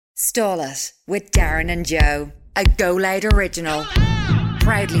Stall It with Darren and Joe, a Go Loud original.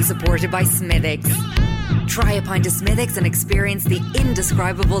 Proudly supported by Smithwick's. Try a pint of Smithwick's and experience the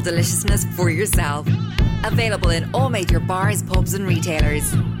indescribable deliciousness for yourself. Available in all major bars, pubs and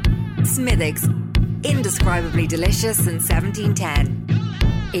retailers. Smithwick's, indescribably delicious since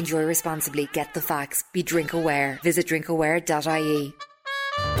 1710. Enjoy responsibly, get the facts, be drink aware. Visit drinkaware.ie.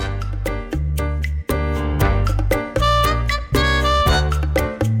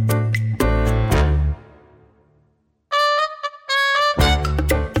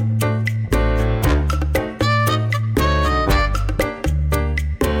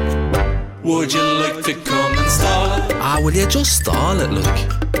 Would you like to come and stall it? Will you just stall it, look?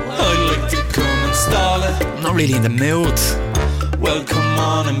 I'd like to come and stall it. I'm not really in the mood. Well, come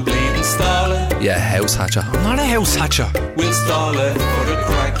on and bleed and stall it. Yeah, house hatcher. I'm not a house hatcher. We'll stall it for the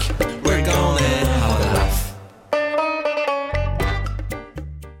crack. We're gonna have a laugh.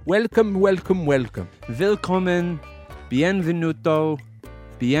 Welcome. Willkommen, bienvenuto,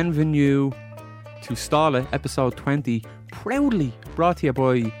 bienvenue to Stall It, episode 20. Proudly brought to you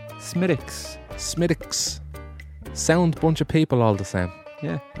by Smithwick's. Sound bunch of people all the same.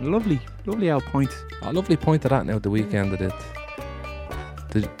 Yeah, a lovely old point. A lovely point of that now, the weekend I did.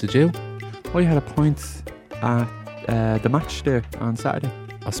 Did you? I had a point at the match there on Saturday.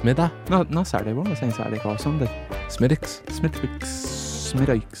 A Smitha? No, not Saturday. What am I saying Saturday or Sunday? Smithwick's. Smithwick's.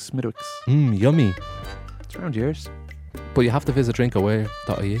 Yummy. It's around yours. But you have to visit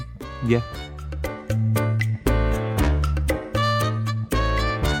drinkaware.ie. Yeah.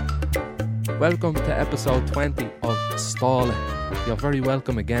 Welcome to episode 20 of Stall It. You're very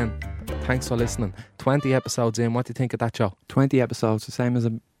welcome again. Thanks for listening. 20 episodes in. What do you think of that, Joe? 20 episodes, the same as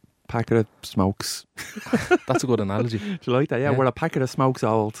a packet of smokes. That's a good analogy. Do you like that? Yeah, we're a packet of smokes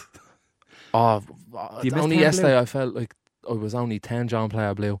old. Oh, you only miss yesterday Blue? I felt like I was only 10 John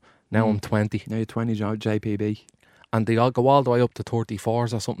Player Blue. Now I'm 20. Now you're 20 JPB. And they all go all the way up to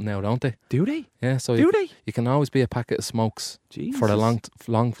 34s or something now, don't they? Do they? Yeah, so Do they? you can always be a packet of smokes Jesus. for a long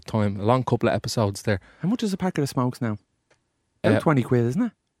time, a long couple of episodes there. How much is a packet of smokes now? About 20 quid, isn't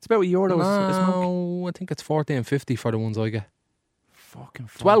it? It's about €1 a smoke. No, I think it's $14.50 for the ones I get. Fucking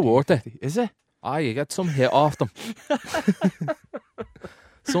It's well worth it. Is it? You get some hit off them.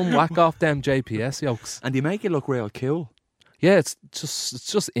 Some whack off them JPS yokes. And you make it look real cool. Yeah, it's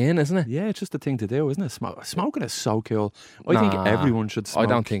just in, isn't it? Yeah, it's just the thing to do, isn't it? Smoking is so cool. I think everyone should smoke. I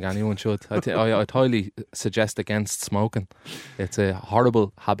don't think anyone should. I'd highly suggest against smoking. It's a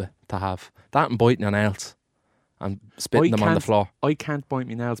horrible habit to have. That and biting your nails and spitting them on the floor. I can't bite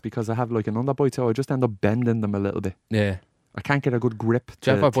my nails because I have like an underbite, so I just end up bending them a little bit. Yeah. I can't get a good grip.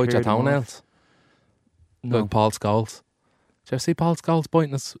 Do you ever bite your tear them off. toenails? No. Like Paul Scholes. Do you ever see Paul Scholes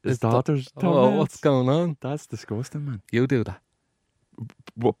biting his daughter's Oh, toenails? what's going on? That's disgusting, man. You do that.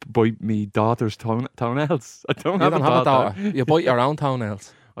 Bite me daughter's toenails? I don't You have don't a have a daughter. daughter. You bite your own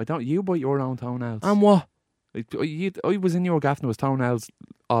toenails. I don't. You bite your own toenails. And what? I was in your gaff and there was toenails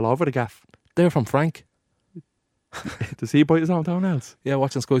all over the gaff. They're from Frank. Does he bite his own toenails? Yeah,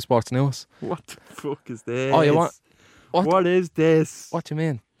 watching Sky Sports News. What the fuck is this? Oh, you want... What is this? What do you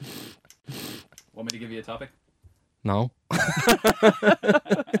mean? Want me to give you a topic? No.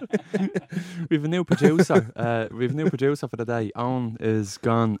 We've a new producer. We've a new producer for the day. Owen is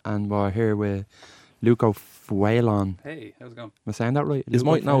gone and we're here with Luco Fuelon. Hey, how's it going? Am I saying that right? You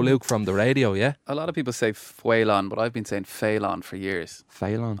might know Luke from the radio, yeah? A lot of people say Fuelon, but I've been saying Phelan for years.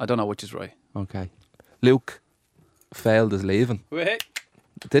 Phelan. I don't know which is right. Okay. Luke failed his leaving. Wait.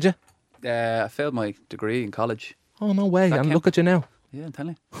 Did you? I failed my degree in college. Oh, no way. That And count? look at you now. Yeah, I'm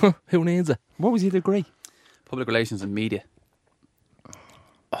telling you. Who needs it? What was your degree? Public relations and media.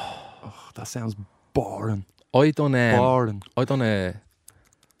 Oh, that sounds boring. I done Boring. I done a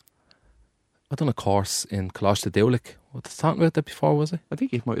course in Coláiste Dúlac. What was talking about that before, was it? I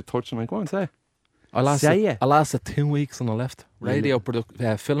think you might have touched on it. Go on, say. I lasted 2 weeks and I left.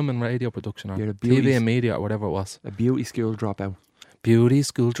 Film and radio production, or You're a TV beauty- and media, or whatever it was. A beauty school dropout. Beauty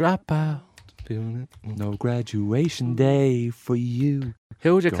school dropout. Beauty. No graduation day for you.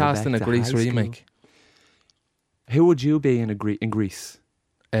 Who would you Go cast back in a to Grease high school. remake? Who would you be in Greece?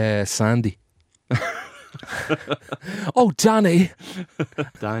 Sandy. Oh, Danny.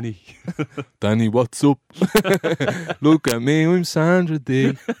 Danny. Danny, what's up? Look at me, I'm Sandra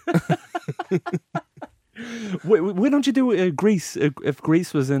Day. Why don't you do Greece? If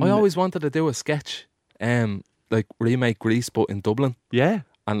Greece was in... I always wanted to do a sketch, like remake Grease, but in Dublin. Yeah.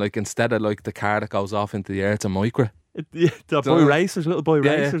 And like instead of like the car that goes off into the air, it's a micro. The boy racers, little boy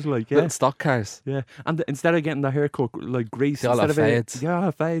racers, like, yeah. Little stock cars. Yeah. And instead of getting the haircut like Grease, They all instead have of fades.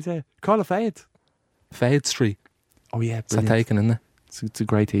 Yeah, fades, yeah. Call it fade. Fade Street. Oh, yeah, Is that brilliant. taken in there? It's a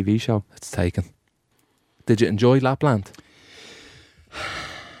great TV show. It's taken. Did you enjoy Lapland?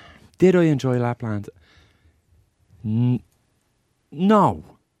 Did I enjoy Lapland? No,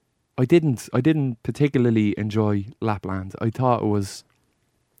 I didn't. I didn't particularly enjoy Lapland. I thought it was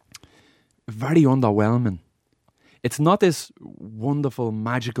very underwhelming. It's not this wonderful,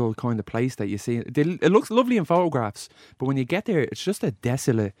 magical kind of place that you see. It looks lovely in photographs, but when you get there, it's just a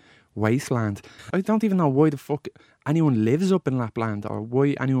desolate wasteland. I don't even know why the fuck anyone lives up in Lapland, or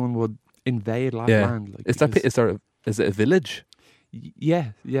why anyone would invade Lapland. Yeah. Like, Is it a village?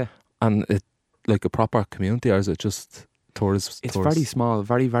 Yeah. And it like a proper community, or is it just tourists? It's very small,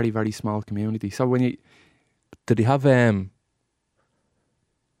 very, very, very small community. So when you... Did he have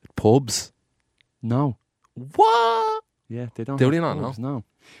pubs? No. What? Yeah, they don't Do have they not pubs, no.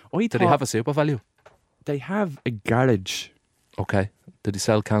 Did he have a super value? They have a garage. Okay. Did he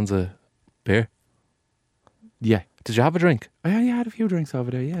sell cans of beer? Yeah. Did you have a drink? I had a few drinks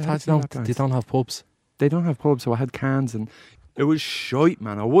over there, yeah. I had some Laplands. They don't have pubs. They don't have pubs, so I had cans, and it was shite,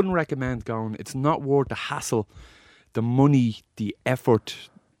 man. I wouldn't recommend going. It's not worth the hassle, the money, the effort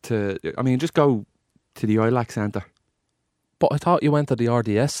to... I mean, just go to the ILAC Centre. But I thought you went to the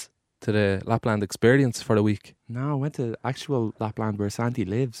RDS, to the Lapland Experience for a week. No, I went to actual Lapland where Santi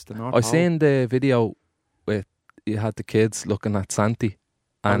lives, the North I Pole. seen the video with you had the kids looking at Santi,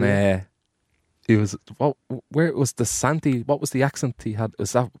 and he was where was the Santi? What was the accent he had?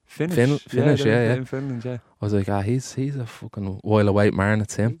 Was that Finnish? Finnish, yeah. In Finland, yeah. I was like, he's a fucking while away, man.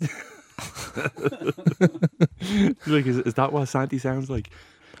 It's him. Like, is that what Santi sounds like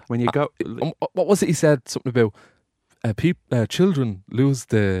when you go? What was it he said? Something about children lose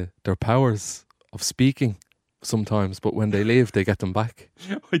their powers of speaking sometimes, but when they leave, they get them back.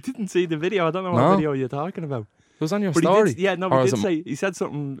 I didn't see the video. I don't know No. what video you're talking about. It was on your But story. he did say, he said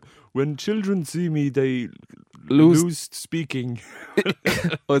something, when children see me, they lose speaking.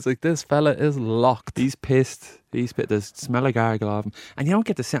 I was like, this fella is locked He's pissed. There's smell of gargle of him. And you don't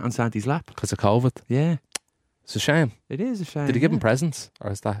get to sit on Santi's lap. because of COVID. Yeah. It's a shame. It is a shame. Did he give him presents,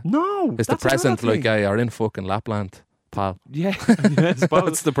 or is that? No. Is the that's another present like, thing. you're in fucking Lapland, pal? Yeah. I suppose.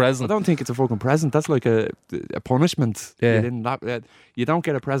 That's the I present. don't think it's a fucking present. That's like a punishment. Yeah. You don't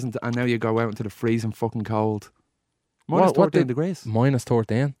get a present and now you go out into the freezing fucking cold. Minus What 13 did- degrees. Minus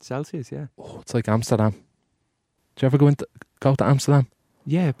 13. Celsius, yeah. Oh, it's like Amsterdam. Did you ever go to Amsterdam?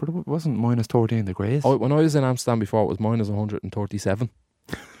 Yeah, but it wasn't minus 13 degrees. Oh, when I was in Amsterdam before, it was minus 137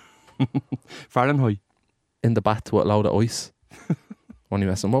 Fahrenheit. in the bath with a load of ice. When you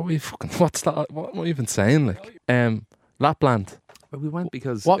messing, what's that? What am I even saying? Like, Lapland. But we went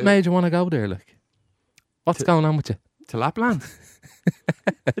because... What made you want to go there? Like, what's going on with you? To Lapland.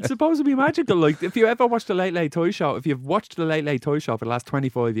 It's supposed to be magical. Like, if you ever watched the Late Late Toy Show, if you've watched the Late Late Toy Show for the last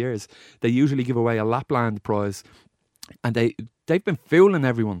 25 years, they usually give away a Lapland prize. And they've been fooling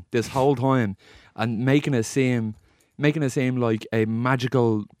everyone this whole time and making it seem like a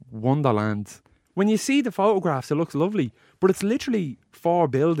magical wonderland. When you see the photographs, it looks lovely, but it's literally 4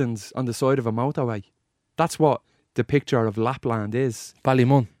 buildings on the side of a motorway. That's what the picture of Lapland is.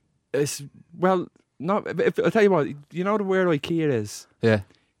 Ballymun. It's, well, no, I'll tell you what, you know where IKEA is? Yeah.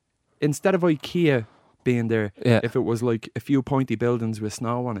 Instead of IKEA being there, Yeah. if it was like a few pointy buildings with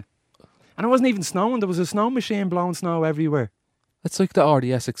snow on it. And it wasn't even snowing, there was a snow machine blowing snow everywhere. It's like the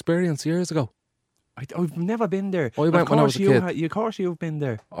RDS Experience years ago. I've never been there. I went when I was a kid. Of course you've been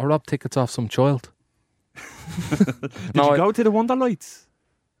there. I robbed tickets off some child. Did you go to the Wonderlights?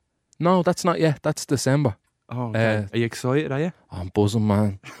 No, that's not yet. That's December. Oh, okay. Are you excited, are you? I'm buzzing,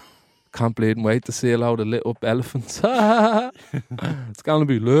 man. Can't bleed and wait to see a load of lit up elephants. It's gonna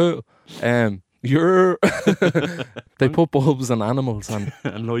be lit. They put bulbs on animals and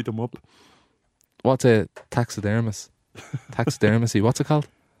And light them up. what's a taxidermist? Taxidermacy. What's it called?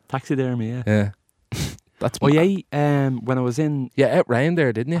 Taxidermy, yeah. Yeah. That's Oh, yeah, when I was in... Yeah, it rained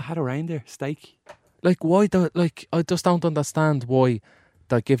there, didn't I you? had a reindeer steak. Like, why? I just don't understand why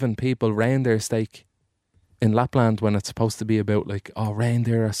they're giving people reindeer steak in Lapland when it's supposed to be about like, oh,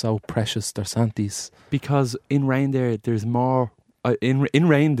 reindeer are so precious, they're Santis. Because in reindeer, there's more... in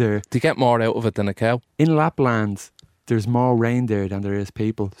reindeer, To get more out of it than a cow. in Lapland, there's more reindeer than there is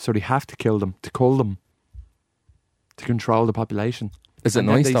people. So they have to kill them, to cull them, to control the population. Is it And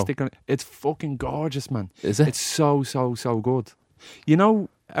then nice they though? stick on it. It's fucking gorgeous, man. Is it? It's so good. You know,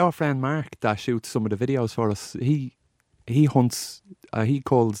 our friend Mark that shoots some of the videos for us, he hunts, he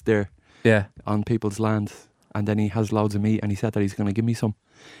culls there Yeah. on people's land, and then he has loads of meat, and he said that he's going to give me some.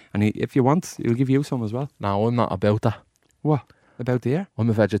 And if you want, he'll give you some as well. No, I'm not about that. What? About the air? I'm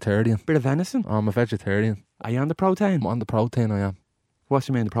a vegetarian. Bit of venison? I'm a vegetarian. Are you on the protein? I'm on the protein, I am. What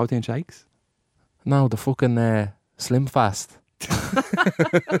do you mean, the protein shakes? No, the fucking Slim Fast.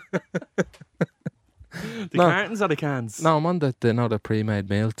 The No. cartons or the cans? No, I'm on the pre-made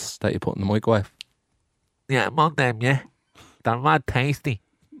meals that you put in the microwave. Yeah, I'm on them, yeah. They're mad tasty.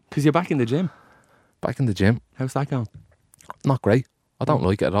 Because you're back in the gym. Back in the gym. How's that going? Not great. I don't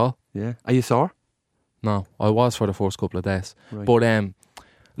like it at all. Yeah. Are you sore? No, I was for the first couple of days. Right. But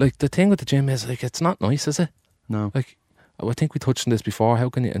like the thing with the gym is like it's not nice, is it? No. Like I think we touched on this before. How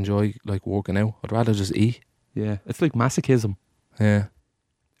can you enjoy like working out? I'd rather just eat. Yeah. It's like masochism. Yeah.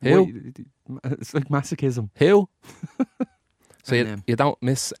 Who? It's like masochism. Who? So And, you don't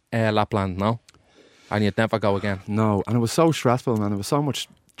miss Lapland, no? And you'd never go again. No. And it was so stressful, man. There was so much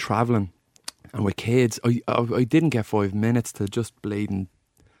travelling. And with kids, I didn't get 5 minutes to just bleeding,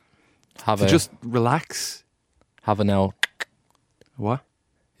 to just relax. have an L. What?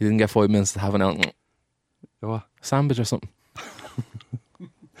 You didn't get 5 minutes to have an L. What? Sandwich or something.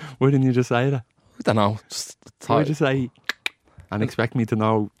 Why didn't you just say that? I don't know. Just Why did you say and expect me to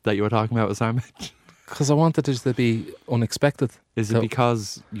know that you were talking about a sandwich? because I wanted it to be unexpected. Is it So-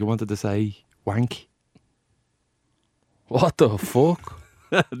 because you wanted to say wank? What the fuck?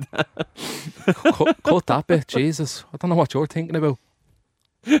 cut that bit, Jesus. I don't know what you're thinking about.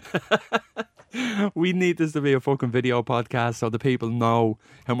 We need this to be a fucking video podcast so the people know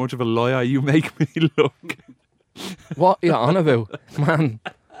how much of a liar you make me look. What are you on about? Man,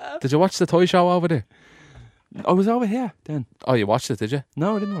 did you watch the toy show over there? I was over here then. Oh, you watched it, did you?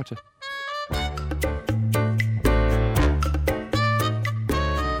 No, I didn't watch it.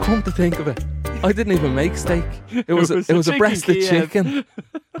 Come to think of it, I didn't even make steak. It was was it a was a chicken, breast of Kiev. chicken.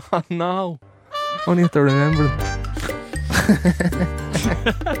 Oh no. Only have to remember it.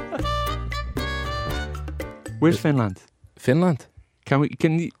 Where's Finland? Finland.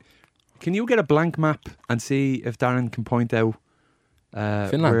 Can you get a blank map and see if Darren can point out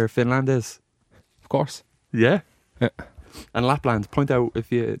Finland. where Finland is? Of course. Yeah. Yeah. And Lapland. Point out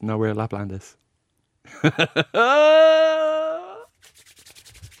if you know where Lapland is.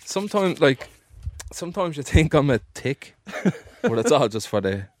 Sometimes you think I'm a tick, but it's all just for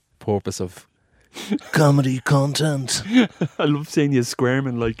the purpose of comedy content. I love seeing you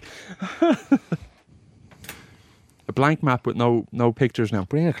squirming like a blank map with no pictures now.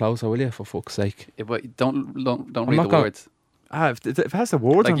 Bring it closer, will you, for fuck's sake? Yeah, but don't read not the gonna- words. If it has the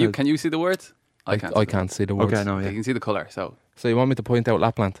words Like on you, it. can you see the words? I can't. I can't see the words. Okay, no, You yeah. can see the colour. So So you want me to point out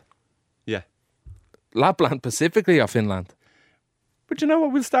Lapland? Yeah. Lapland specifically or Finland? But you know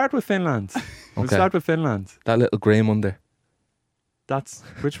what? We'll start with Finland. We'll Okay. start with Finland. That little grey one there. That's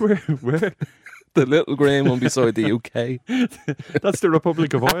where? The little grey one beside the UK. That's the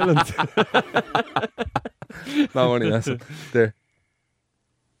Republic of Ireland. No, only that's there.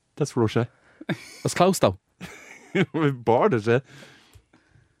 That's Russia. It's close though. We're borders, eh?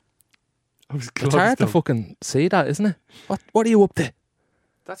 I was close. It's hard to though. fucking see that, isn't it? What are you up to?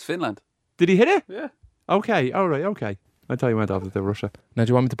 that's Finland. Did he hit it? Yeah. Okay, all right, okay. I thought you went off to Russia. Now, do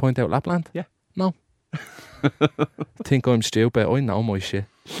you want me to point out Lapland? Yeah. No. Think I'm stupid? I know my shit.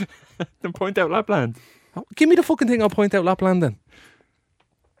 Then point out Lapland. Oh, give me the fucking thing. I'll point out Lapland then.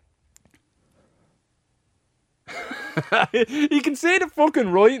 You can see the fucking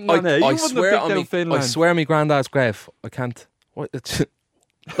writing on it. You I wouldn't swear have on picked me. out Finland. I swear on me granddad's grave. I can't. What?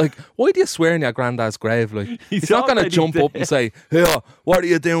 Like, why do you swear on your granddad's grave? Like, he's not going to already jump up dead. and say, "Here, what are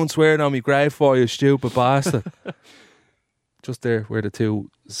you doing swearing on me grave for, you stupid bastard?" Just there, where the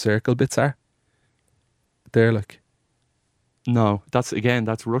two circle bits are. There, like. No, that's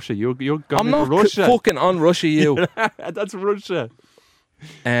Russia. You're going I'm into not Russia. fucking on Russia, you. That's Russia.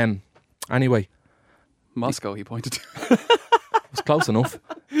 Anyway, Moscow, he pointed to. it's close enough.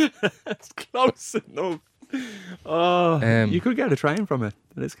 It's close enough. Oh, you could get a train from it.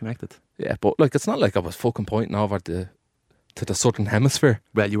 It is connected. Yeah, but like, it's not like I was fucking pointing over to the southern hemisphere.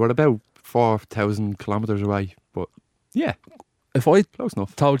 Well, you were about 4,000 kilometres away, but yeah, If I close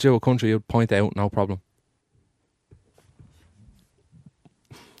enough. told you a country, you'd point it out, no problem.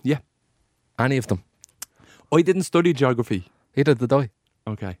 Yeah. Any of them. I didn't study geography. Either did I.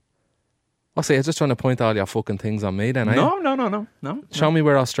 Okay. I say, you're just trying to point all your fucking things on me then, are you? No. Show me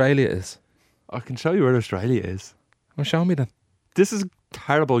where Australia is. I can show you where Australia is. Well, show me then. This is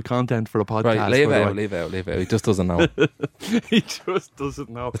terrible content for a podcast. Right, leave by it the out, way. leave it out. He just doesn't know. He just doesn't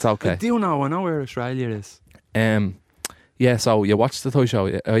know. It's okay. I do know. I know where Australia is. Yeah, so you watched the toy show.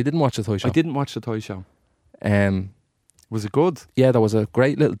 I didn't watch the toy show. I didn't watch the toy show. Um, Was it good? yeah, there was a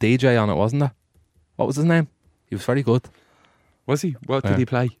great little DJ on it, wasn't there? What was his name? He was very good. Was he? What Yeah. did he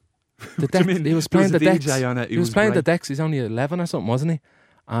play? The What do you Dex, mean? he was There playing was the a decks. DJ on it. He was playing the great. decks. He's only 11 or something, wasn't he?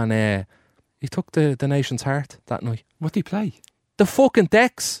 And he took the nation's heart that night. What did he play? The fucking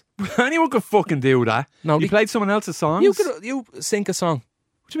decks. Anyone could fucking do that. No, you played someone else's songs. You sing a song.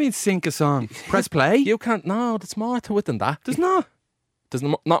 What do you mean sync a song? Press play? You can't. No, there's more to it than that. There's not. There's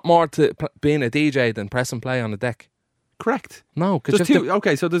not more to being a DJ than press and play on a deck. Correct. No, because There's two.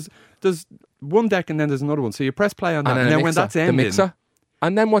 Okay, so there's one deck and then there's another one. So you press play on that, and then when that's ending, the mixer.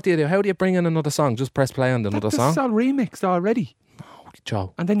 And then what do you do? How do you bring in another song? Just press play on another song? It's all remixed already. No,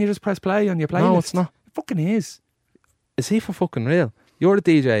 Joe. And then you just press play on your playlist. No, it's not. It fucking is. Is he for fucking real? You're a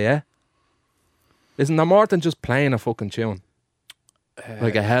DJ, yeah? Isn't there more than just playing a fucking tune?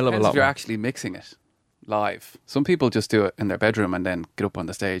 Like a hell of a Depends lot if you're more. actually mixing it live. Some people just do it in their bedroom and then get up on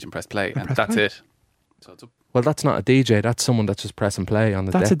the stage and press play, and that's it. So it's Well, that's not a DJ. That's someone that's just press and play on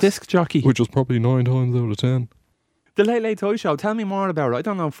the That's decks. a disc jockey. Which was probably 9 times out of 10. The Late Late Toy Show. Tell me more about it. I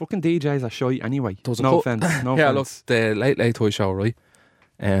don't know. Fucking DJs are shy anyway. There was a No cou- offense. No Yeah, look, offense. the Late Late Toy Show, right?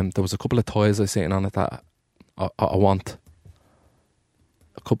 There was a couple of toys I sitting on it that I want.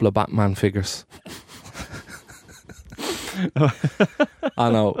 A couple of Batman figures. I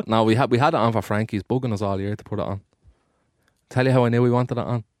know. No, we had it on for Frankie's, bugging us all year to put it on. Tell you how I knew we wanted it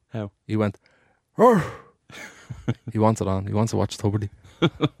on. How? He went, "Arr." He wants it on. He wants to watch Tuberty.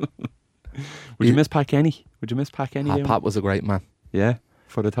 Would you miss Pat Kenny? Would you miss Pat Kenny? doing Pat was a great man. it? Yeah,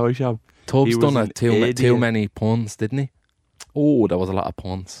 for the toy show. Tubbs He was done an it too idiot. many puns, didn't he? Oh, there was a lot of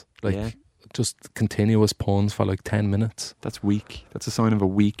puns. Like Yeah. just continuous puns for like 10 minutes. That's weak. That's a sign of a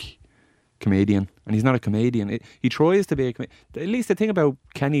weak comedian. And he's not a comedian. He tries to be a comedian. At least the thing about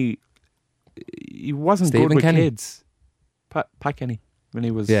Kenny, he wasn't Stephen good with Kenny? kids. Pat Kenny, when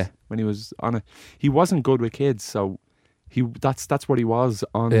he was Yeah. on it, he wasn't good with kids. So that's what he was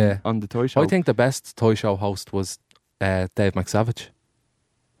on Yeah. on the toy show. I think the best toy show host was Dave McSavage.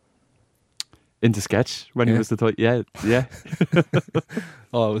 into sketch when he Yeah. was the toy. Yeah, yeah,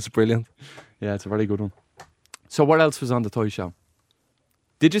 Oh, it was brilliant. yeah. It's a very good one. So what else was on the toy show?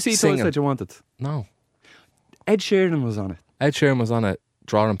 Did you see Singing. toys that you wanted? No. Ed Sheeran was on it. Ed Sheeran was on it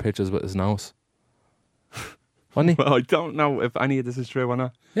drawing pictures with his nose. Wasn't he? Well, I don't know if any of this is true or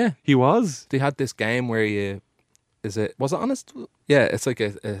not. Yeah. He was. They had this game where was it honest? Yeah, it's like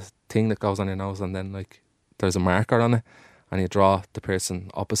a thing that goes on your nose and then like there's a marker on it and you draw the person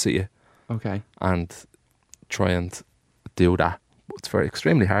opposite you Okay. and try and do that. It's very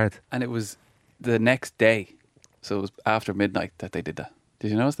extremely hard. And it was the next day, so it was after midnight that they did that.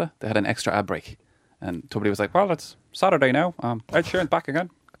 Did you notice that? They had an extra ad break. And somebody was like, well, it's Saturday now. Ed Sheeran's back again.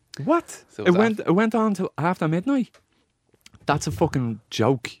 What? So It went on till after midnight. That's a fucking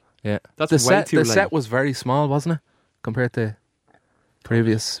joke. Yeah. That's the way set too the late. set was very small, wasn't it? Compared to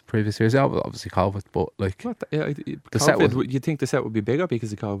previous years. Yeah, obviously COVID, but like What? The set COVID, was- you think the set would be bigger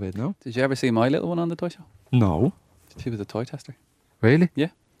because of COVID? No. Did you ever see my little one on the toy show? No. She was a toy tester. really? Yeah.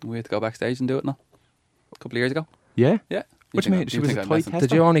 We had to go backstage and do it now. A couple of years ago. Yeah. Yeah. What do you mean? She was a toy tester.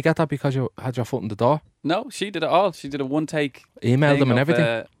 Did you only get that because you had your foot in the door? No, she did it all. She did a one take. Emailed them and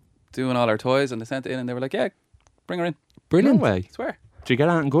everything. Doing all her toys, and they sent it in, and they were like, "Yeah, bring her in." Brilliant. No way. I swear, Did you get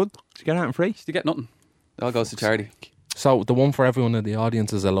out and good? Did you get out and free? she get nothing. It all goes to charity. So the one for everyone in the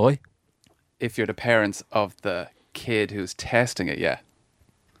audience is a lie. If you're the parents of the kid who's testing it, yeah.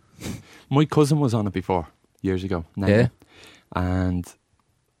 My cousin was on it before, years ago. Yeah. And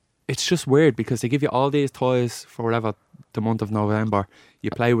it's just weird because they give you all these toys for whatever, the month of November. You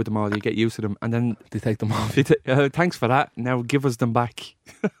play with them all, you get used to them, and then They take them off. thanks for that. Now give us them back.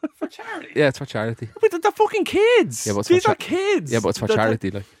 For charity. Yeah, it's for charity. But they're fucking kids. Yeah, but it's these for are kids. Yeah, but it's for They're- charity.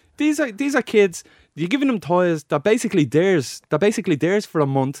 Like, These are kids. You're giving them toys. They're basically theirs. They're basically theirs for a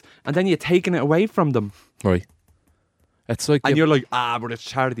month, and then you're taking it away from them. right. It's like And you're like, but it's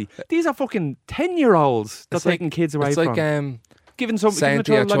charity. These are fucking 10-year-olds. They're it's like- taking kids away it's from. like Giving saying a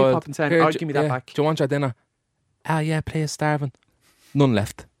to your child a lollipop child, and saying, "Here, give me that back. Do you want your dinner? Ah, yeah, please, starving. None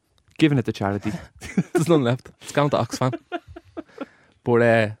left. Giving it to charity. There's none left. It's gone to Oxfam.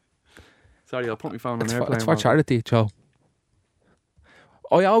 But Sorry, I'll put my phone on it's airplane. for mode. charity, Joe.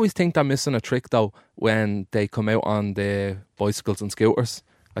 I always think they're missing a trick though when they come out on the bicycles and scooters.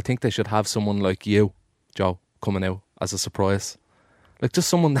 I think they should have someone like you, Joe, coming out as a surprise. Like just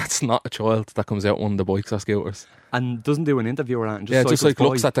someone that's not a child that comes out on the bikes or scooters. And doesn't do an interview or anything. Yeah, just like cycles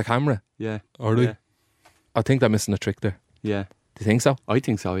looks by. at the camera. Yeah. Are they? Yeah. I think they're missing a trick there. Yeah. Do you think so? I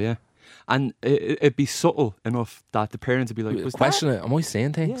think so, yeah. And it'd be subtle enough that the parents would be like, was Question it. Am I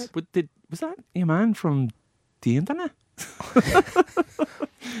saying that? Yeah, things? but was that your man from the internet?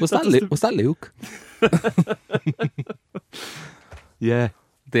 Was that Luke? Yeah.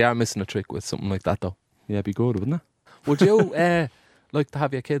 They are missing a trick with something like that though. Yeah, it'd be good, wouldn't it? Would you like to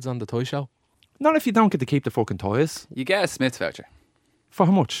have your kids on the toy show? Not if you don't get to keep the fucking toys. You get a Smith's voucher. For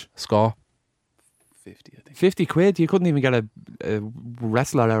how much? Score. 50, I think. 50 quid? You couldn't even get a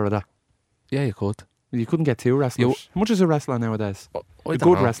wrestler out of that. Yeah, you could. You couldn't get 2 wrestlers. How much is a wrestler nowadays? I A don't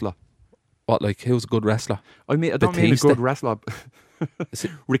good know. wrestler. What, like, who's a good wrestler? I mean, I don't mean a Batista. good wrestler. Is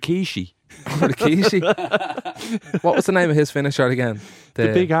it Rikishi. Rikishi? What was the name of his finisher again? The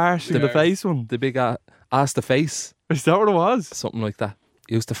big arse in the face one. The big ass to face. Is that what it was? Something like that.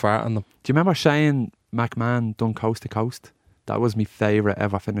 Used to fart on them. Do you remember Shane McMahon done coast to coast? That was my favourite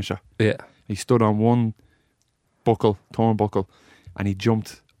ever finisher. Yeah. He stood on one turnbuckle, and he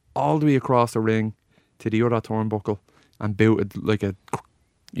jumped all the way across the ring to the other turnbuckle and booted like a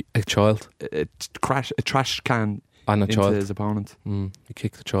child. trash can And a into child. his opponent. He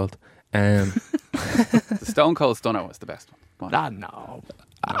kicked the child. The Stone Cold Stunner was the best one. Go on. No.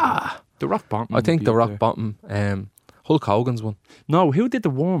 The Rock Bottom. I think would the be Rock up there. Bottom. Hulk Hogan's one. No, who did the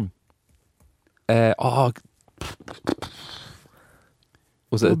worm?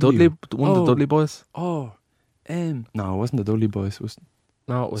 Was it a W. Dudley? One of the Oh. Dudley boys? No, it wasn't the Dudley Boys. It was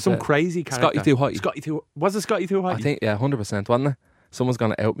No, it was some crazy character. Scotty Too Hotty. Scotty Too. Was it Scotty Too Hotty? I think, yeah, 100%, wasn't it? Someone's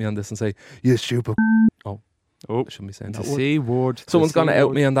going to out me on this and say, you stupid. Oh, I shouldn't be saying the that word. C word. Someone's going to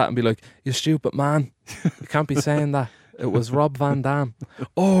out me on that and be like, you stupid man. You can't be saying that. It was Rob Van Dam.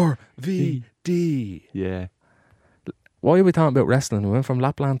 RVD. Yeah. Why are we talking about wrestling? We went from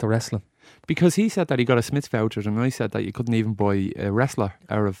Lapland to wrestling. Because he said that he got a Smith's voucher, and I said that you couldn't even buy a wrestler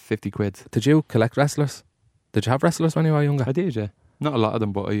out of 50 quid. Did you collect wrestlers? Did you have wrestlers when you were younger? I did, yeah. Not a lot of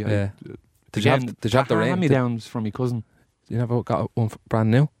them, but Yeah. Did you have the ring? hand-me-downs from my cousin. You never got one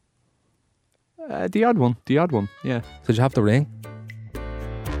brand new? The odd one, yeah. Did you have the ring?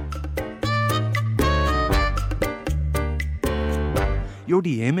 You're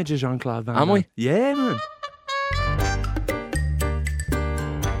the image of Jean-Claude Van Am Damme. I? Yeah, man.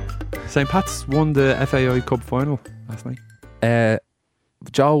 St. Pat's won the FAI Cup final last night.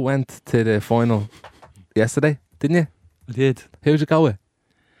 Joe went to the final yesterday, didn't you? I did. Who'd you go with?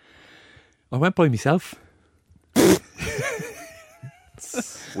 I went by myself.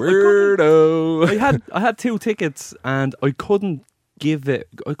 Weirdo. I had 2 tickets and I couldn't give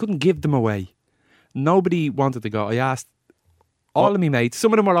them away. Nobody wanted to go. I asked all of my mates.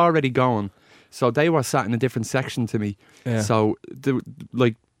 Some of them were already going, so they were sat in a different section to me. Yeah. So there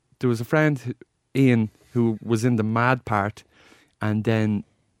was a friend, Ian, who was in the mad part, and then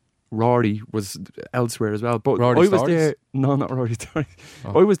Rory was elsewhere as well. But Rory I was Stories? there. No, not Rory Stories.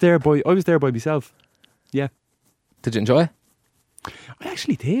 Oh. I was there by myself. Yeah, Did you enjoy it? I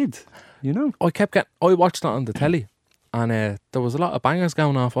actually did. You know. I watched it on the telly, and there was a lot of bangers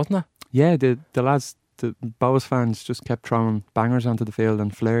going off, wasn't there? Yeah, the lads, the Bows fans just kept throwing bangers onto the field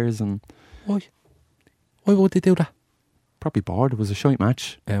and flares, and Why would they do that? probably bored. It was a shite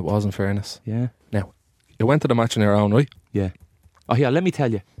match. It was, in fairness. Yeah. Now, you went to the match on your own, right? Yeah. Oh, yeah, let me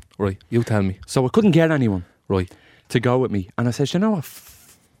tell you. Right, you tell me. So I couldn't get anyone Right. to go with me. And I said, you know what?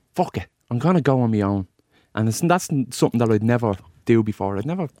 Fuck it. I'm going to go on my own. And that's something that I'd never do before. I'd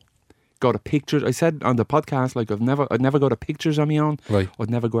never go to pictures. I said on the podcast, like, I'd never go to pictures on my own. Right. I'd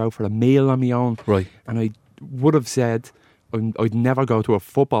never go out for a meal on my own. Right. And I would have said I'd never go to a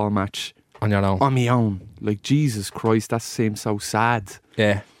football match On your own. on my own. Like, Jesus Christ, that seems so sad.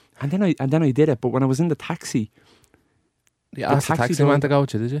 Yeah. And then I did it. But when I was in the taxi, You asked the taxi taxi man driver- to go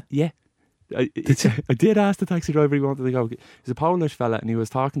with you, did you? yeah. I did ask the taxi driver if he wanted to go. He's a Polish fella, and he was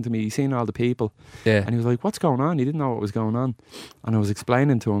talking to me. He's seen all the people, Yeah. and he was like, "What's going on?" He didn't know what was going on, and I was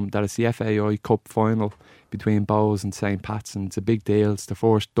explaining to him that it's the FAI Cup final between Bows and St. Pat's, and it's a big deal. It's the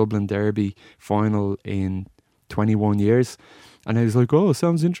first Dublin Derby final in 21 years, and he was like, "Oh,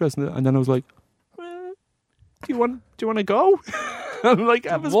 sounds interesting." And then I was like, "Do you want to go?" I'm like,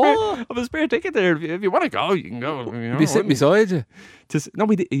 I have a spare ticket there. If you want to go, you can go. You know, Be sitting beside you.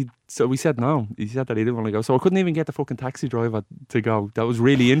 So we said no. He said that he didn't want to go. So I couldn't even get the fucking taxi driver to go. That was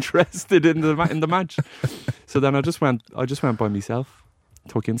really interested in the match. So then I just went by myself,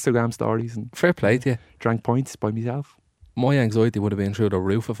 took Instagram stories and Fair play to you. drank points by myself. My anxiety would have been through the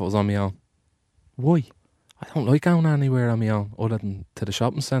roof if I was on my own. Why? I don't like going anywhere on my own other than to the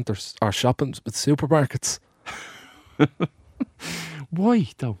shopping centres or shopping with supermarkets. Why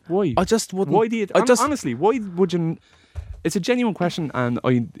though? Why? I just wouldn't. Why do you? I just honestly, why would you? It's a genuine question, and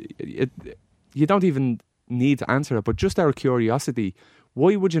you don't even need to answer it. But just out of curiosity,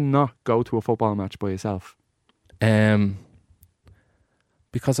 why would you not go to a football match by yourself?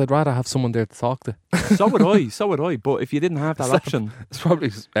 because I'd rather have someone there to talk to. So would I. But if you didn't have that option, It's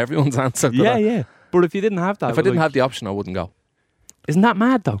probably everyone's answer to yeah, that. yeah. But if you didn't have that, If I didn't like, have the option, I wouldn't go. isn't that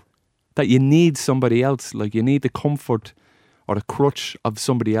mad though? That you need somebody else, like you need the comfort or the crutch of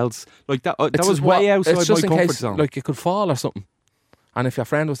somebody else, like that. That It's was what- way outside it's just my in comfort case, zone. like you could fall or something. And if your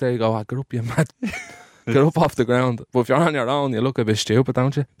friend was there, you go, get up, you mad. Get up off the ground. But if you're on your own, you look a bit stupid,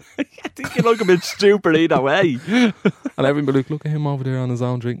 don't you? I think you look a bit stupid either way. And everybody look at him over there on his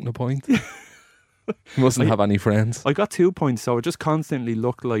own drinking a pint. He mustn't have any friends. I got 2 points, so it just constantly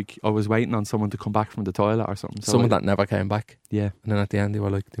looked like I was waiting on someone to come back from the toilet or something. So Someone that never came back. Yeah. And then at the end, they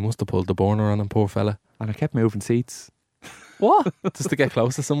were like, they must have pulled the burner on him, poor fella. And I kept moving seats. What? Just to get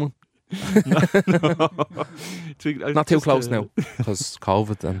close to someone. Not too close now, because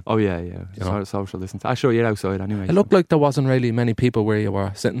COVID and... Oh, yeah. You know. Social distance. I'll show you outside anyway. It looked like there wasn't really many people where you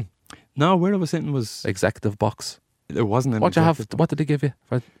were sitting. No, where I was sitting was... Executive box. There wasn't any... What did they give you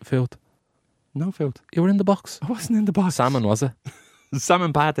for food? No food. You were in the box. I wasn't in the box. Salmon, was it?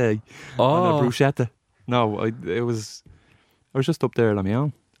 Salmon pate. And a bruschetta. No, I was just up there on my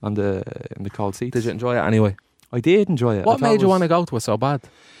own in the cold seats. Did you enjoy it anyway? I did enjoy it. What made you want to go to it so bad?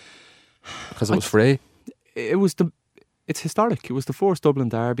 Because it was free. It's historic. It was the first Dublin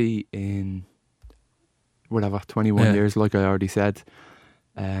derby in 21 years, like I already said.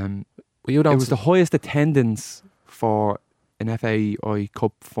 Well, it was the highest attendance for an FAI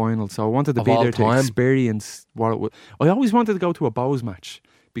Cup final, so I wanted to Of be all there time. to experience what it was. I always wanted to go to a Bows match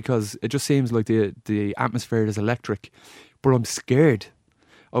because it just seems like the atmosphere is electric, but I'm scared.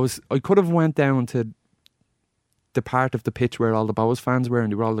 I could have went down to the part of the pitch where all the Bows fans were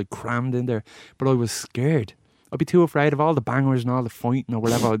and they were all like crammed in there, but I was scared. I'd be too afraid of all the bangers and all the fighting or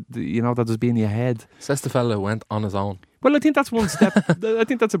whatever that there's been in your head. Says the fella who went on his own. Well, I think that's one step. I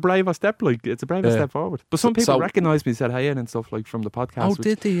think that's a braver step. Like, it's a braver step forward. But some people recognised me, said hi and stuff like from the podcast. Oh,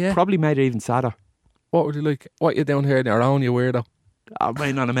 did they? Yeah. Probably made it even sadder. What were they like? What, you down here on your own, you weirdo? I'm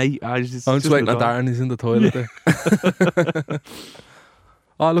waiting on a mate. I'm just waiting on Darren. He's in the toilet there.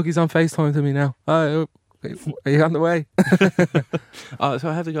 Oh, look, he's on FaceTime to me now. Oh, are you on the way? So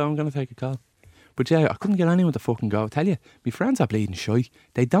I have to go. I'm going to take a call. But yeah, I couldn't get anyone to fucking go. I tell you, my friends are bleeding shy.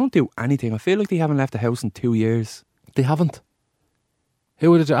 They don't do anything. I feel like they haven't left the house in 2 years. They haven't.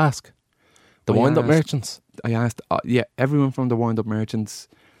 Who did you ask? The I wind-up asked- merchants? I asked, everyone from the Wind Up Merchants.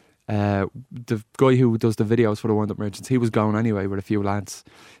 The guy who does the videos for the Wind Up Merchants, he was going anyway with a few lads.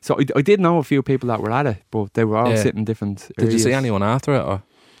 So I did know a few people that were at it, but they were all sitting in different Did areas. you see anyone after it? Or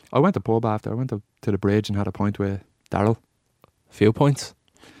I went to pub after. I went to the bridge and had a pint with Daryl. a few points?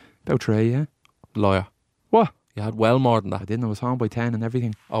 About 3, yeah. Liar. What? You had well more than I that. didn't. I was home by 10 and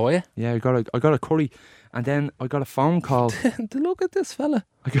everything. Oh, were you? Yeah, I got a curry. And then I got a phone call. Look at this fella.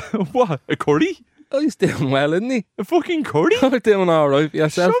 What? A curry? Oh, he's doing well, isn't he? A fucking curry? You're doing all right for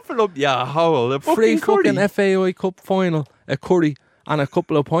yourself. Shuffle up, yeah, hole. A Free fucking curry. fucking FAI Cup final, a curry and a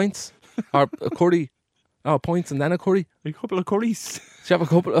couple of points. Or a curry, points and then a curry. A couple of curries. Do you have a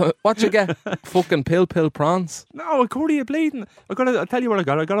couple of, what you get? Fucking pill prawns. No, a curry of bleeding. I'll tell you what I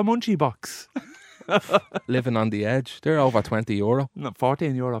got. I got a munchie box. Living on the edge. They're over €20. Not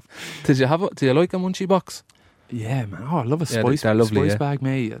 14 euro. Do you like a munchie box? Yeah, man. Oh, I love a Yeah, spice, they're lovely, spice yeah. bag,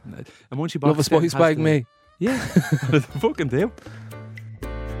 mate. A munchie box. Love a spice has bag, the- me. Yeah, I fucking do.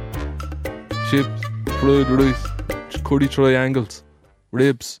 Chips, fried rice, curry triangles,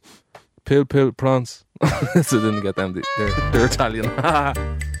 ribs, pill prawns. So I didn't get them. They're Italian. Aren't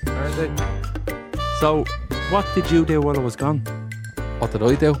they? So, what did you do while I was gone? What did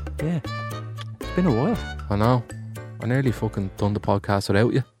I do? Yeah, it's been a while. I know. I nearly fucking done the podcast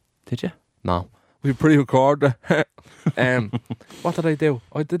without you. Did you? No. We pre-recorded. What did I do?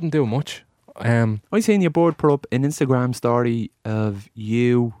 I didn't do much. I seen your board put up an Instagram story of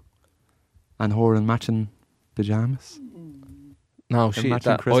you and her in matching pyjamas. No, matching I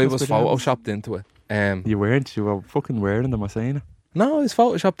Christmas was pyjamas? photoshopped into it. You weren't. You were fucking wearing them. I seen it. No, I was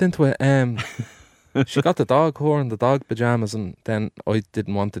photoshopped into it. She got the dog, her in the dog pyjamas, and then I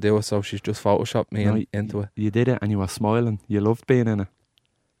didn't want to do it, so she just photoshopped me No, into it. You did it, and you were smiling. You loved being in it.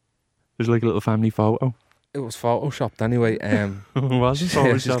 There's like a little family photo. It was photoshopped anyway. Was it She's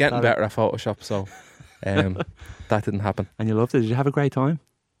photoshopped, getting Darren? better at Photoshop, so that didn't happen. And you loved it. Did you have a great time?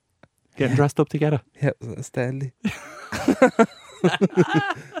 Getting dressed up together. Yeah, it's deadly.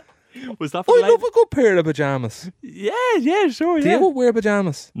 Was that I love a good pair of pyjamas. Yeah, sure, Do you wear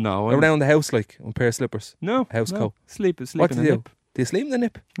pyjamas? No, Around the house, like, a pair of slippers? no. house no. coat. Sleep What in do a you do? nip. Do you sleep in the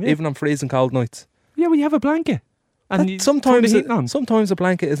nip? Yeah. Even on freezing cold nights? Yeah, well, you have a blanket. And you turn sometimes, the heating on. sometimes a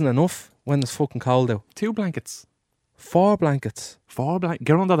blanket isn't enough when it's fucking cold out. 2 blankets. 4 blankets. 4 blankets.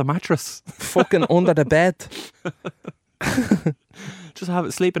 Get under the mattress. Fucking under the bed. Just have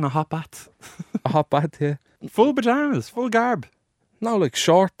it sleep in a hot bath. A hot bath, yeah. Full pajamas, full garb. No, like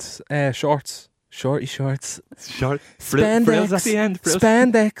shorts. Shorty shorts. Short frills at the end. Frills.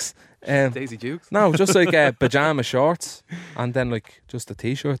 Spandex. Daisy Dukes. No, just like pyjama shorts and then like just a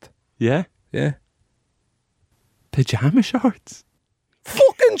t-shirt. Yeah. Yeah. Pajama shorts.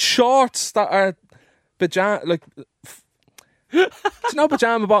 Fucking shorts that are pajama, like, do you know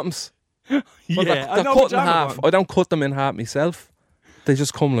pajama bottoms? Well, Yeah, they're I know cut in pajama half. bottoms. I don't cut them in half myself. They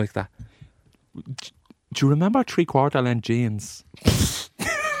just come like that. Do you remember 3/4 length jeans?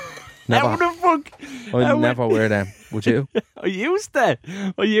 Never. How the fuck? I'd how never wear them. Would you? I used that.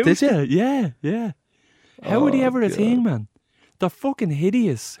 I used Did you? it. Yeah, yeah. How were they Oh, ever a God. thing, man? They're fucking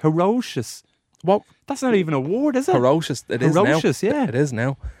hideous, ferocious. What? That's not even a word, is it? Ferocious. It is Ferocious, now. yeah. It is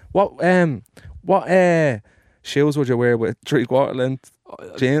now. What shoes would you wear with 3/4 length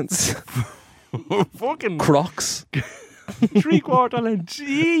jeans? Fucking Crocs. 3/4 length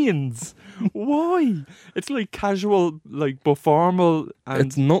jeans. Why? It's like casual, like but formal, and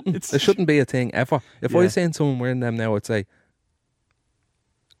It's nothing. it's- It shouldn't be a thing ever. If Yeah. I seen someone wearing them now, I'd say,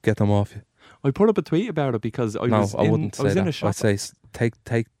 get them off you. I put up a tweet about it because I No, was I wouldn't I was say in that. a shop. I'd say, take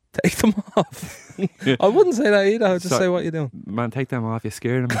them off. I wouldn't say that either. I'd just So- say, what you doing? Man, take them off. You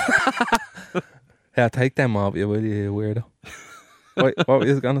scared me. Yeah, take them off you, will you weirdo? What were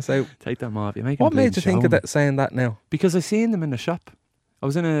you going to say? Take them off. You make What made you think of that, saying that now? Because I seen them in the shop. I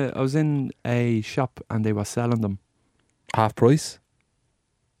was in a shop and they were selling them Half price?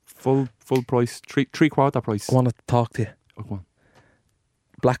 full price, 3/4 price. I want to talk to you. Oh, go on.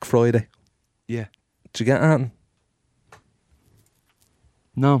 Black Friday. Yeah. Did you get anything?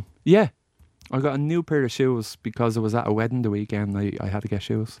 No. Yeah. I got a new pair of shoes because I was at a wedding the weekend. I had to get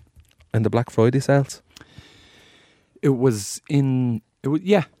shoes. In the Black Friday sales?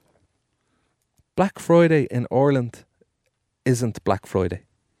 Yeah. Black Friday in Ireland isn't Black Friday.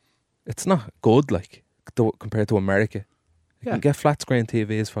 It's not good, like, compared to America. You Yeah. can get flat screen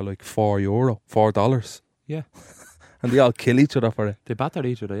TVs for like $4. Yeah. And they all kill each other for it. They batter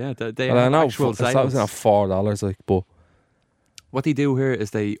each other, yeah. They Well, I have know actual it's obviously not sales. $4, like, but What they do here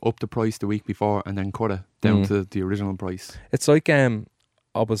is they up the price the week before and then cut it down to the original price. it's like I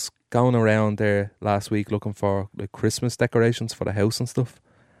was going around there last week looking for like Christmas decorations for the house and stuff,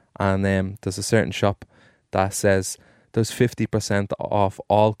 and there's a certain shop that says there's 50% off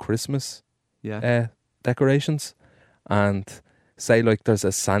all Christmas Yeah. decorations, and say like there's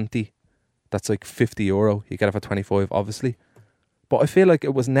a Santy that's like €50, you get it for 25 obviously, but I feel like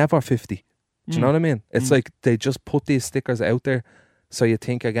it was never 50. Do you know what I mean? It's like they just put these stickers out there so you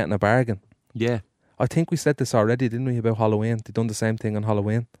think you're getting a bargain. Yeah. I think we said this already, didn't we, about Halloween? They done the same thing on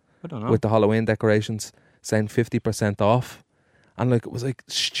Halloween I don't know. with the Halloween decorations, saying 50% off, and like it was like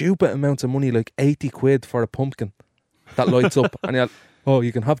stupid amounts of money, like 80 quid for a pumpkin that lights up, and you're like, oh,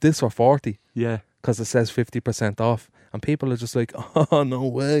 you can have this for 40 yeah. because it says 50% off, and people are just like, oh, no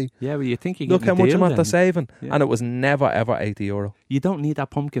way. Yeah, well, you think you Look how much I'm after then. saving. Yeah. And it was never ever €80. You don't need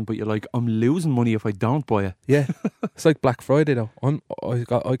that pumpkin, but you're like, I'm losing money if I don't buy it. Yeah. It's like Black Friday though.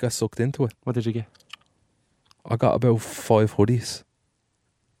 I got sucked into it. What did you get? I got about 5 hoodies.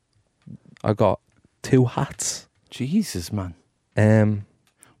 I got 2 hats. Jesus, man.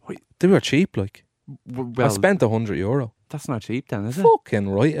 Wait. They were cheap, like. Well, I spent €100. that's not cheap then, is it? Fucking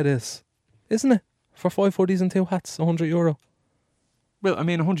right it is. Isn't it? For 5 hoodies and 2 hats, €100. Well, I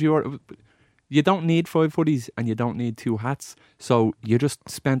mean, €100. You don't need 5 hoodies and you don't need 2 hats, so you just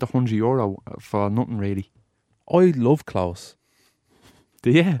spent €100 for nothing, really. I love clothes.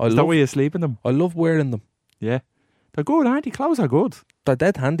 Yeah, I is that love- why you sleep in them? I love wearing them. Yeah, they're good, aren't they? Clothes are good. They're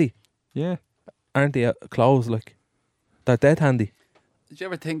dead handy, Yeah. aren't they? Clothes, like. They're dead handy. Did you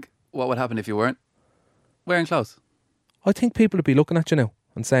ever think what would happen if you weren't wearing clothes? I think people would be looking at you now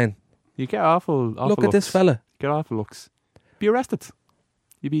and saying, You get awful look at looks. this fella. Get awful looks. Be arrested.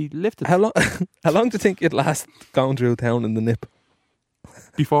 You'd be lifted. How long do you think you'd last going through town in the nip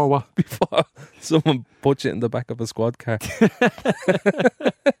Before what? before someone puts you in the back of a squad car?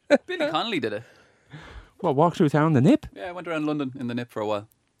 Billy Connolly did it. What, walk through town, the nip? Yeah, I went around London in the nip for a while.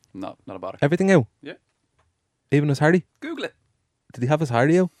 Not a bother. Everything out? Yeah. Even his Hardy? Google it. Did he have his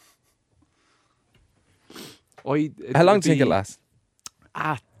Hardy out? How long do you think it lasts?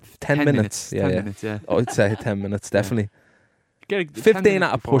 10 minutes. Yeah, 10 yeah. minutes, yeah. I'd say 10 minutes, definitely. Get a- 10 15 minutes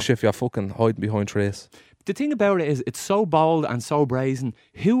at a before. push if you're fucking hiding behind trees. The thing about it is, it's so bold and so brazen.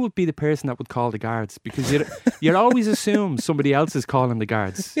 Who would be the person that would call the guards? Because you'd always assume somebody else is calling the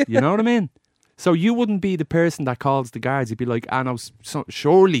guards. You know what I mean? So you wouldn't be the person that calls the guards. You'd be like, ah, no,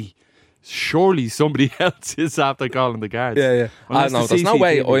 surely somebody else is after calling the guards. Yeah. I Unless know, the there's no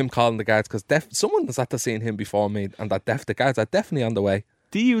way CCTV I'm calling the guards because someone has had to seen him before me, and the guards are definitely on the way.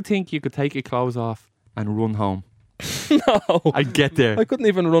 Do you think you could take your clothes off and run home? No. I'd get there. I couldn't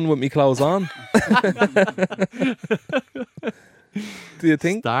even run with my clothes on. Do you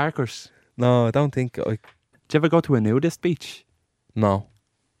think? Starkers. No, I don't think. Do you ever go to a nudist beach? No.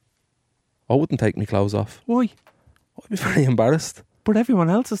 I wouldn't take my clothes off. Why? I'd be very embarrassed. But everyone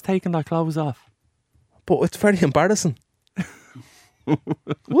else is taking their clothes off. But it's very embarrassing.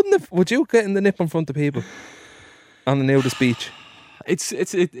 Would you get in the nip in front of people on the nudist beach? It's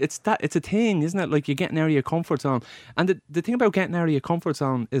a thing, isn't it? Like, you're getting out of your comfort zone. And the thing about getting out of your comfort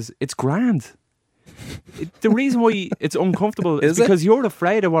zone is it's grand. The reason why it's uncomfortable is because you're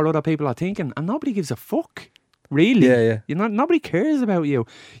afraid of what other people are thinking, and nobody gives a fuck. Really? Yeah. Nobody cares about you.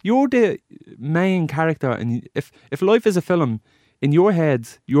 You're the main character, and if life is a film, in your head,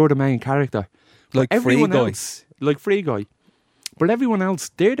 you're the main character. Like everyone Free Guy. else, like Free Guy. But everyone else,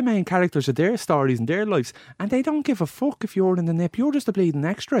 they're the main characters of their stories and their lives, and they don't give a fuck if you're in the nip. You're just a bleeding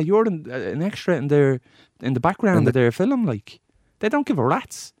extra. You're an extra in the background of their film. Like, they don't give a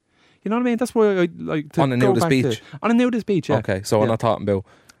rat's. You know what I mean? That's why I like to On a go nudist back beach? on a nudist beach, yeah. Okay, so we're not talking about...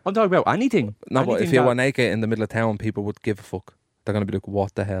 I'm talking about anything. No, but if Anything you that- were naked in the middle of town, people would give a fuck. They're going to be like,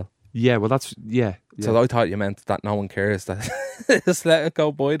 what the hell? Yeah, well, that's... Yeah. So I thought you meant that no one cares. That just let it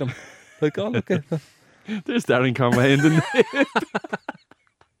go by them. Like, oh, look at that. There's Darren Conway in the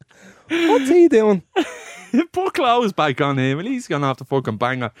What's he doing? put clothes back on him, and he's gone off the fucking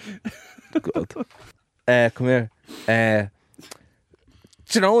banger. Good. Come here. Do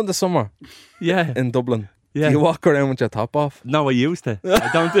you know in the summer Yeah. in Dublin, Yeah. do you walk around with your top off? No, I used to. I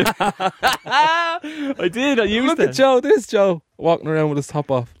don't do. I did. I used Look to. at Joe. There's Joe walking around with his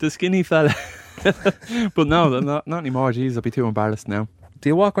top off. The skinny fella. But no, not anymore. Jeez, I'd be too embarrassed now. Do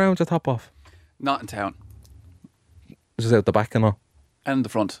you walk around with your top off? Not in town. Just out the back and all? And the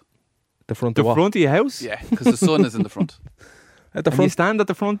front. The front The of what? front of your house? Yeah, because the sun is in the front. At the And you front. stand at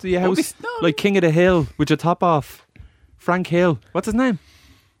the front of your Oh, house no. like King of the Hill with your top off. Frank Hill. What's his name?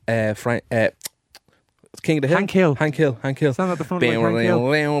 Frank. King of the Hill. Hank Hill. Hank Hill. Hank Hill. Stand at the front like Hank Hill.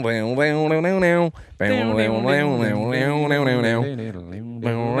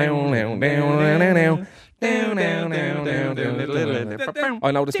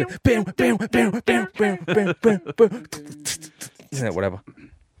 I know this bit. Yeah, whatever.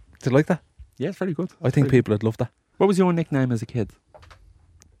 Did you like that? Yeah, it's very good. I think people would love that. What was your nickname as a kid?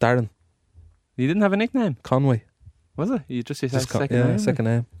 Darren You didn't have a nickname, Conway. was it? You just said Just second yeah, name? second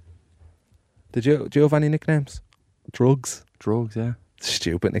name. Do you have any nicknames? Drugs. Drugs, yeah.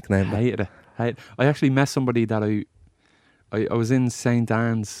 Stupid nickname. that. Hated it. I actually met somebody that I was in St.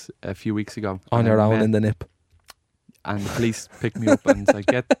 Anne's a few weeks ago. On and your I own met- in the nip. And the police picked me up and said,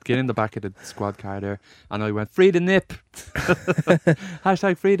 get in the back of the squad car there. And I went, free the nip.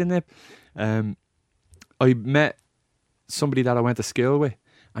 Hashtag free the nip. I met somebody that I went to school with,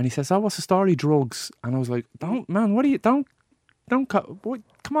 and he says, oh, what's the story? Drugs. And I was like, don't, come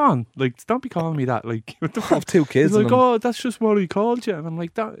on. Like, don't be calling me that. Like, what the I have two kids. He's like, and oh, that's just what he called you. And I'm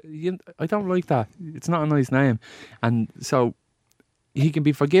like, I don't like that. It's not a nice name. And so he can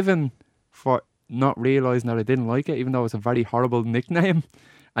be forgiven for not realising that I didn't like it, even though it's a very horrible nickname.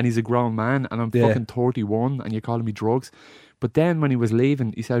 And he's a grown man, and I'm Yeah. fucking 31, and you're calling me Drugs. But then when he was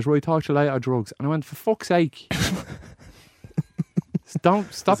leaving, he says, right, talk to you later, Drugs. And I went, for fuck's sake.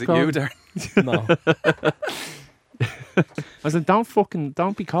 Don't stop Is it calling. you, Darren? no. I said,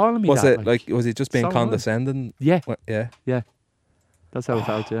 don't be calling me Was that. it like? Was he just being so annoying. condescending? Yeah, Yeah. that's how it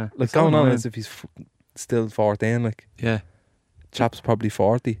felt, yeah. Like So going on annoying. as if he's still 14. Like Yeah. chap's probably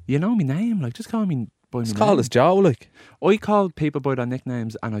 40. You know my name, like, just call me by my Just name. call us Joe. Like I call people by their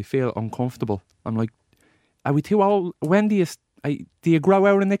nicknames and I feel uncomfortable. I'm like, are we too old? When do you grow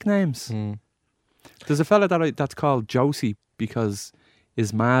out of nicknames? mm. There's a fella that's called Josie because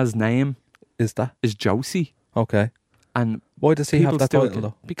his ma's name is that is Josie. okay? And Why does he people have that still title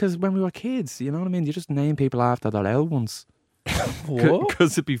though? because when we were kids, you know what I mean? You just name people after their L ones. What?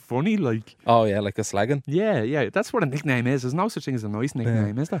 Because it'd be funny, like. Oh yeah, like a slagging. Yeah, that's what a nickname is. There's no such thing as a nice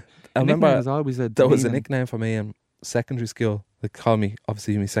nickname, is there? I A nickname remember is always a there was a demeaning- nickname for me in secondary school. They call me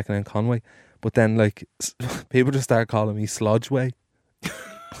obviously my second name Conway, but then like people just start calling me Slodgeway.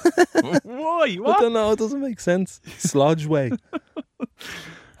 Why? I What? don't know. It doesn't make sense. Slodgeway.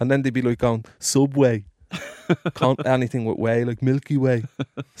 And then they'd be like going Subway. Anything with way, like Milky Way,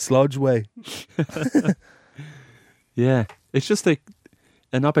 Slodgeway. Yeah, it's just like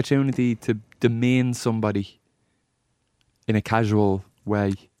an opportunity to demean somebody in a casual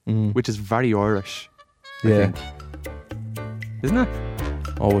way, which is very Irish. I Yeah. think. Isn't it?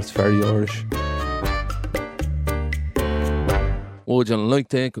 Oh, it's very Irish. Would you like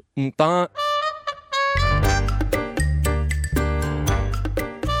to take that?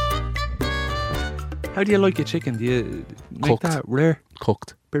 How do you like your chicken? Do you make Cooked. that rare,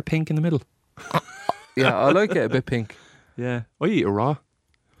 Cooked. bit pink in the middle? Yeah, I like it a bit pink. Yeah, I eat it raw.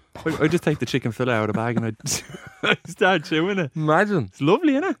 I just take the chicken fillet out of the bag and I start chewing it. Imagine It's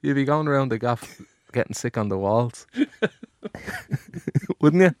lovely, isn't it? you'd be going around the gaff getting sick on the walls.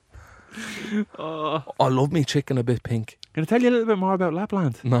 Wouldn't you? I love me chicken a bit pink. Can I tell you a little bit more about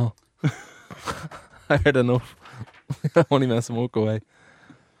Lapland? No. I heard enough. Only mess him walk away.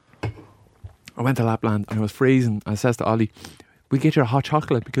 I went to Lapland and it was freezing. I says to Ollie, we get your hot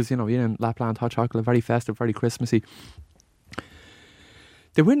chocolate because, you know, in Lapland, hot chocolate, very festive, very Christmassy.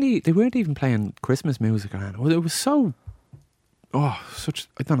 They weren't even playing Christmas music around. It was so, I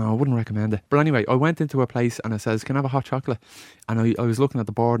don't know, I wouldn't recommend it. But anyway, I went into a place and it says, can I have a hot chocolate? And I was looking at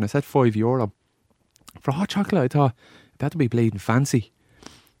the board and it said €5. For a hot chocolate, I thought, it had to be bleeding fancy.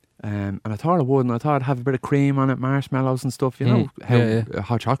 And I thought it would, and I thought I'd have a bit of cream on it, marshmallows and stuff. You know how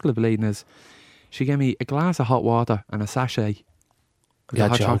hot chocolate bleeding is. She gave me a glass of hot water and a sachet of the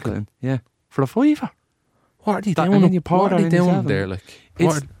hot chocolate in. Yeah, for a £5. What are they That- doing? and then you pour what that are they in yourself doing and- there? Like,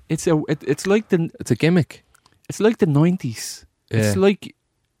 It's like the it's a gimmick. It's like the 90s. It's Yeah. like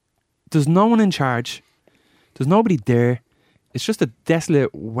there's no one in charge. There's nobody there. It's just a desolate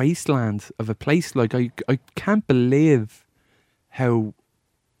wasteland of a place. Like I can't believe how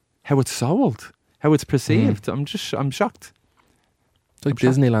it's sold, how it's perceived. I'm shocked. It's like I'm shocked.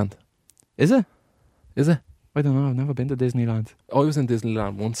 Disneyland. Is it? Is it? I don't know. I've never been to Disneyland. I was in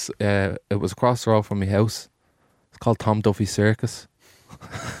Disneyland once. It was across the road from my house. It's called Tom Duffy Circus.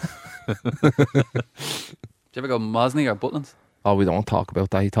 Do you ever go Mosney or Butlins? Oh, we don't talk about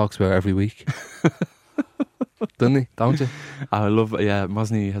that. He talks about it every week. Doesn't he? Don't you? I love. Yeah,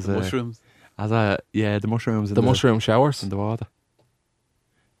 Mosney has Mushrooms. the mushrooms. The mushroom showers. in the water.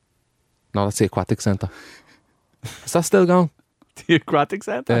 No, that's the aquatic centre. Is that still going? The aquatic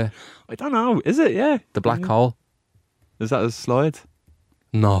centre. Yeah. I don't know. Is it? Yeah. The black hole? Is that a slide?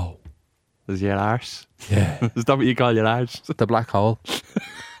 No. Is your arse? Yeah. Is that what you call your arse? The black hole.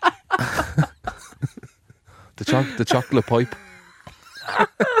 the chocolate pipe.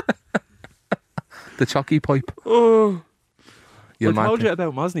 The chocky pipe. Oh. You I told you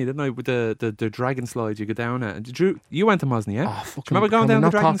about Mosney, didn't I? With the dragon slide you go down it. Did you went to Mosney, yeah? Oh, fucking, remember going can we down the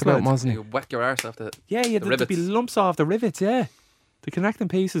not dragon talk about slide? You Mosney? whack your arse off the. Yeah, The there'd be rivets. lumps off the rivets, yeah. The connecting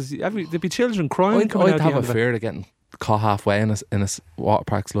pieces. There'd be children crying coming I'd out have the a end of it. fear of getting caught halfway in a water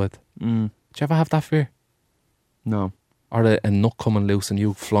park slide. Mm. Did you ever have that fear? No. Or a nut coming loose and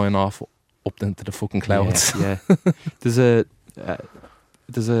you flying off up into the fucking clouds? Yeah.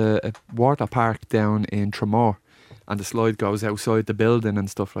 There's a water park down in Tremor, and the slide goes outside the building and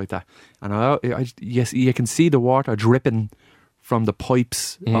stuff like that. And yes, you can see the water dripping from the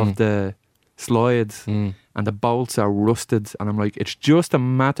pipes of the slides, Mm. and the bolts are rusted. And I'm like, it's just a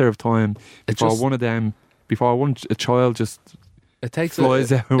matter of time before a child just It takes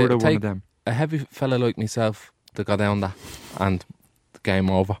flies out it'd of one take of them. a heavy fella like myself to go down that and the game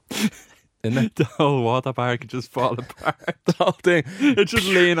over. Isn't it? The whole water park would just fall apart. The whole thing. It just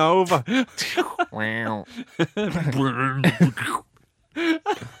lean over.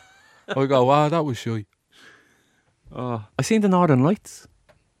 I go, wow, that was shy. Oh, I seen the Northern Lights.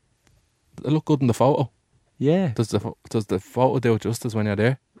 It looked good in the photo. Yeah, Does the photo do it justice when you're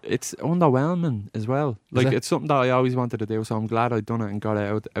there? it's underwhelming as well. Like it? it's something that I always wanted to do, so I'm glad I'd done it and got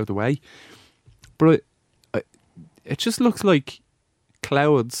it out the way. But it just looks like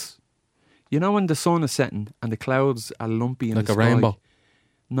clouds. You know when the sun is setting and the clouds are lumpy in Like the a sky? rainbow.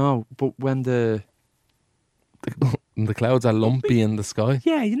 No, but when the And the clouds are lumpy in the sky.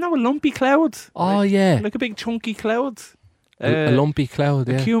 yeah, you know a lumpy cloud. Oh, yeah. Like a big chunky cloud. A lumpy cloud,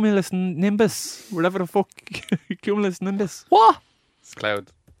 A yeah. cumulus nimbus, whatever the fuck, cumulus nimbus. What? It's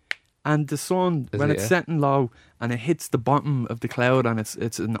cloud. And the sun, Is when it, it's yeah? setting low and it hits the bottom of the cloud and it's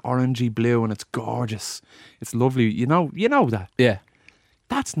an orangey blue and it's gorgeous. It's lovely. You know that. Yeah.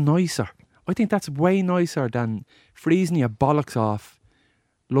 That's nicer. I think that's way nicer than freezing your bollocks off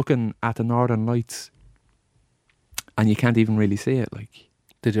looking at the Northern Lights and you can't even really see it. Like,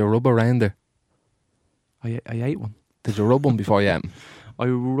 Did you rub around there? I ate one. Did you rub them before you ate 'em? I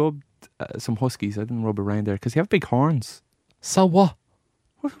rubbed some huskies. I didn't rub around there because they have big horns. So what?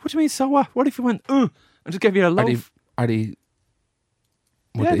 What do you mean, so what? What if you went, and just gave you a loaf? Are they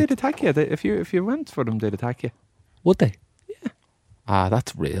would Yeah, they? they'd attack you. If you went for them, they'd attack you. Would they? Yeah. Ah,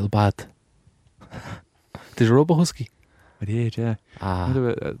 that's real bad. Did you rub a husky? I did, yeah. Ah.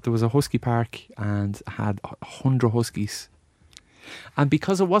 There was a husky park and had 100 huskies. And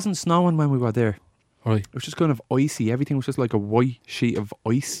because it wasn't snowing when we were there, Right. it was just kind of icy. Everything was just like a white sheet of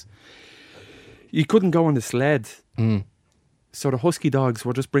ice. You couldn't go on the sled. Mm. So the husky dogs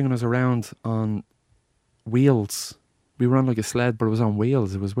were just bringing us around on wheels. We were on like a sled, but it was on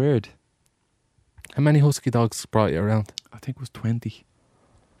wheels. It was weird. How many husky dogs brought you around? I think it was 20.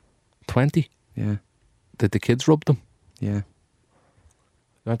 20? Yeah, Did the kids rub them? yeah.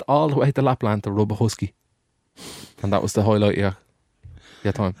 You went all the way to Lapland to rub a husky. And that was the highlight of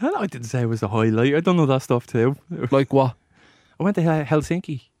your time. I didn't say it was the highlight. I done all that stuff too. Like what? I went to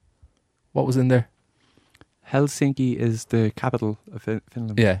Helsinki. What was in there? Helsinki is the capital of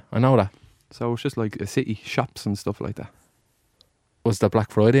Finland. Yeah, I know that. So it's just like a city, shops and stuff like that. Was there Black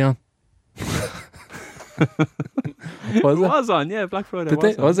Friday on? Was It it? was on, yeah, Black Friday. Did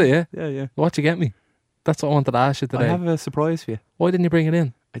they? Was it, yeah? Yeah, yeah. What'd you get me? That's what I wanted to ask you I today. have a surprise for you. Why didn't you bring it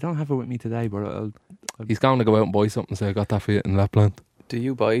in? I don't have it with me today, but I'll He's going to go out and buy something, so I got that for you in Lapland. Do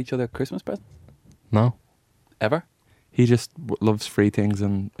you buy each other Christmas presents? No? Ever? he just loves free things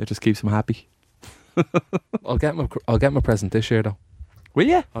and it just keeps him happy. I'll get my present this year though. Will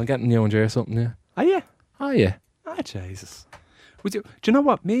you? I'm getting you and Jer something, yeah. Are you? Oh yeah. Ah, Jesus. Would you, do you know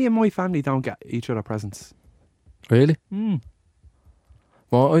what? Me and my family don't get each other presents. Really?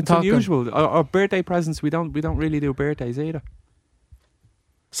 Well, I'm It's talking. unusual. Our birthday presents, we don't really do birthdays either.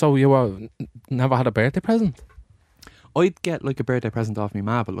 So you never had a birthday present? I'd get like a birthday present off me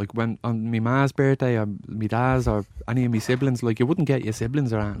ma, but like when on me ma's birthday or me dad's or any of me siblings, like you wouldn't get your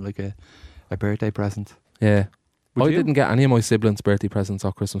siblings or anything like a birthday present. Yeah. Would I you? didn't get any of my siblings' birthday presents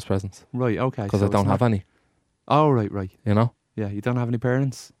or Christmas presents Right, okay. because so I don't it's have not- any. Oh, right. You know? Yeah, you don't have any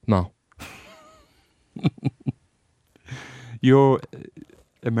parents? No. You're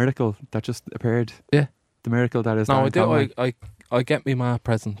a miracle that just appeared. Yeah. The miracle that is No, I Darren do. Conway. I get me ma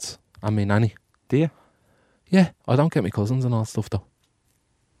presents and me nanny. Do you? Yeah, I don't get me cousins and all stuff though.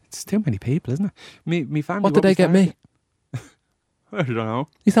 It's too many people, isn't it? Me family. What did they get me? I don't know.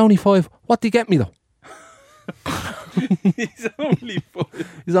 He's only 5. What did he get me though? He's only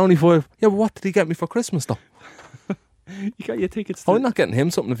 5. He's only 5. Yeah, but what did he get me for Christmas though? You got your tickets to... I'm not getting him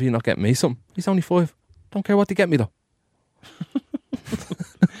something if you're not getting me something. He's only 5. Don't care what he get me though.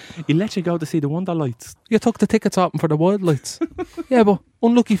 He let you go to see the Wonder Lights. You took the tickets out for the wild lights. Yeah, but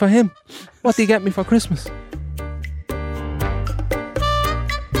unlucky for him. What did he get me for Christmas?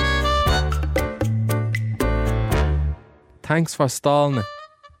 Thanks for stalling it.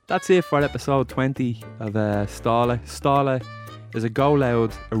 That's it for episode 20 of Stala. Stala is a Go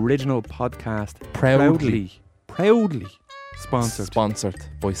Loud original podcast. Proudly sponsored. Sponsored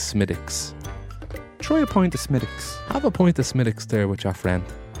by Smiddix. Try a pint of Smiddix Have a point of Smiddix there with your friend.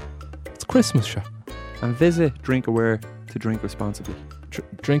 It's Christmas, sure. and visit Drinkaware to drink responsibly.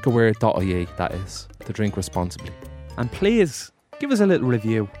 Drinkaware.ie, that is, to drink responsibly. And please give us a little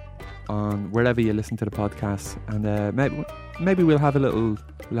review on wherever you listen to the podcast, and maybe we'll have a little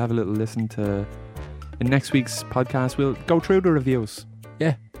listen to in next week's podcast. We'll go through the reviews.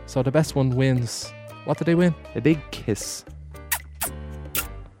 Yeah, so the best one wins. What did they win? A big kiss.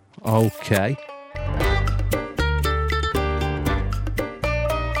 Okay.